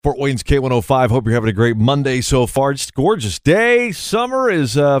Fort Wayne's K105. Hope you're having a great Monday so far. Just a gorgeous day. Summer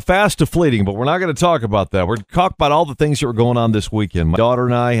is fast to fleeting, but we're not going to talk about that. We're going to talk about all the things that were going on this weekend. My daughter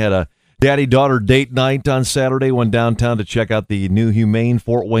and I had a daddy-daughter date night on Saturday. Went downtown to check out the new Humane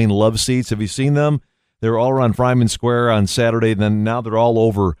Fort Wayne love seats. Have you seen them? They were all around Fryman Square on Saturday, and then now they're all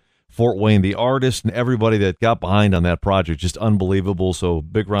over Fort Wayne. The artist and everybody that got behind on that project, just unbelievable. So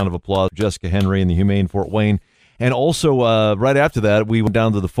big round of applause, Jessica Henry and the Humane Fort Wayne. And also, right after that, we went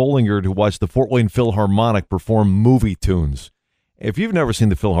down to the Follinger to watch the Fort Wayne Philharmonic perform movie tunes. If you've never seen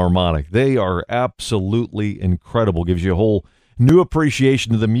the Philharmonic, they are absolutely incredible. Gives you a whole new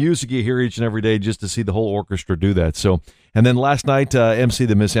appreciation to the music you hear each and every day just to see the whole orchestra do that. So, and then last night, MC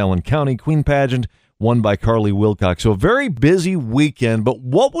the Miss Allen County Queen Pageant, won by Carly Wilcox. So a very busy weekend, but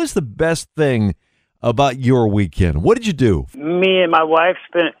what was the best thing about your weekend? What did you do? Me and my wife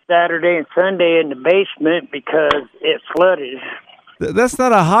spent Saturday and Sunday in the basement because it flooded. That's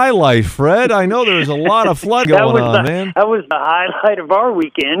not a highlight, Fred. I know there's a lot of flood going on, man. That was the highlight of our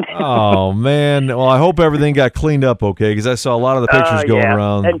weekend. Oh, man. Well, I hope everything got cleaned up okay, because I saw a lot of the pictures going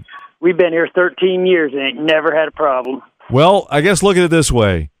around. And we've been here 13 years and ain't never had a problem. Well, I guess look at it this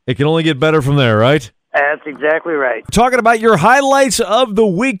way. It can only get better from there, right? That's exactly right. Talking about your highlights of the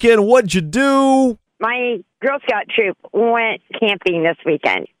weekend, what'd you do? My Girl Scout troop went camping this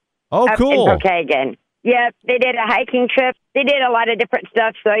weekend. Oh, cool. In Pokagon. Yep, they did a hiking trip. They did a lot of different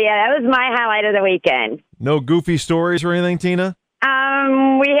stuff. So, yeah, that was my highlight of the weekend. No goofy stories or anything, Tina?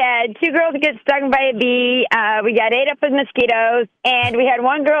 We had 2 girls get stung by a bee. We got ate up with mosquitoes. And we had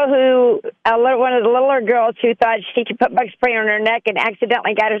one girl one of the littler girls who thought she could put bug spray on her neck and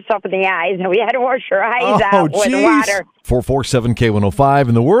accidentally got herself in the eyes. And we had to wash her eyes out with water. 447K105.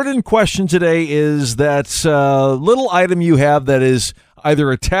 And the word in question today is that little item you have that is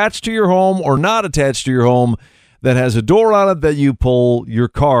either attached to your home or not attached to your home that has a door on it that you pull your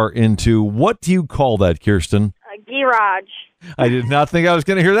car into. What do you call that, Kirsten? A garage. I did not think I was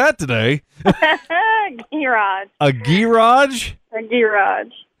going to hear that today. Garage. A garage? A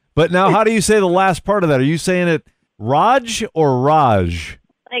garage. But now how do you say the last part of that? Are you saying it Raj or Raj?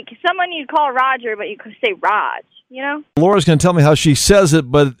 Like someone you'd call Roger, but you could say Raj, you know? Laura's going to tell me how she says it,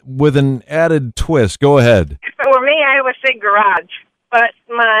 but with an added twist. Go ahead. For me, I would say garage. But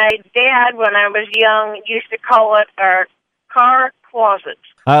my dad, when I was young, used to call it our car closet.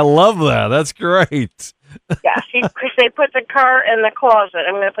 I love that. That's great. Yeah, because they put the car in the closet.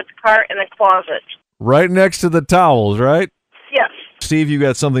 I'm going to put the car in the closet. Right next to the towels, right? Yes. Steve, you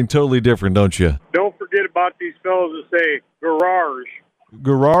got something totally different, don't you? Don't forget about these fellows that say garage.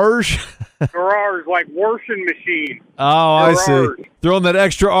 Garage? Garage, like washing machine. Oh, Garage. I see. Throwing that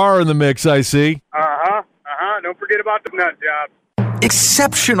extra R in the mix, I see. Don't forget about the nut job.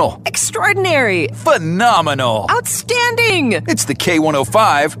 Exceptional. Extraordinary. Phenomenal. Outstanding. It's the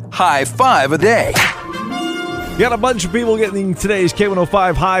K105 High Five a Day. Got a bunch of people getting today's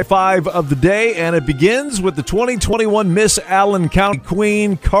K105 High Five of the Day, and it begins with the 2021 Miss Allen County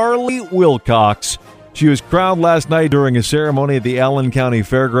Queen, Carly Wilcox. She was crowned last night during a ceremony at the Allen County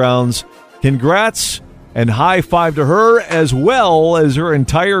Fairgrounds. Congrats and high five to her, as well as her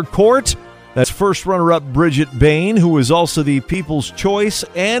entire court. That's first runner-up Bridget Bain, who was also the People's Choice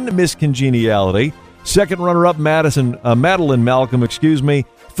and Miss Congeniality. Second runner-up Madeline Malcolm,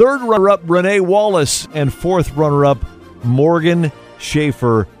 Third runner-up Renee Wallace. And fourth runner-up Morgan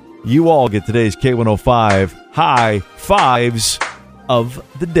Schaefer. You all get today's K105 High Fives of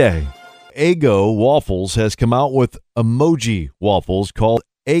the Day. Eggo Waffles has come out with emoji waffles called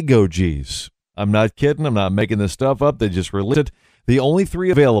Eggojis. I'm not kidding. I'm not making this stuff up. They just released it. The only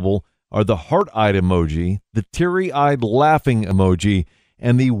 3 available are the heart-eyed emoji, the teary-eyed laughing emoji,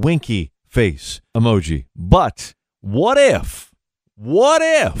 and the winky face emoji. But what if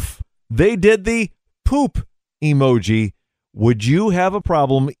they did the poop emoji? Would you have a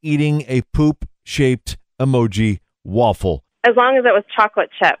problem eating a poop-shaped emoji waffle? As long as it was chocolate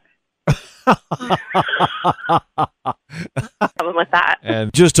chip. Problem with that.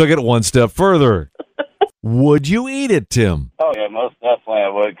 And just took it one step further. Would you eat it, Tim? Oh, yeah, most definitely I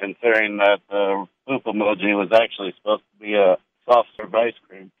would, considering that the poop emoji was actually supposed to be a soft serve ice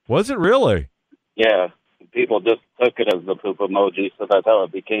cream. Was it really? Yeah. People just took it as the poop emoji, so that's how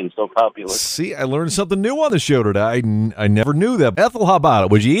it became so popular. See, I learned something new on the show today. I never knew that. Ethel, how about it?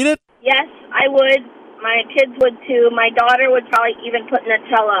 Would you eat it? Yes, I would. My kids would too. My daughter would probably even put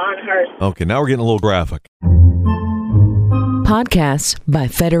Nutella on hers. Okay, now we're getting a little graphic. Podcasts by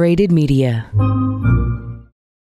Federated Media.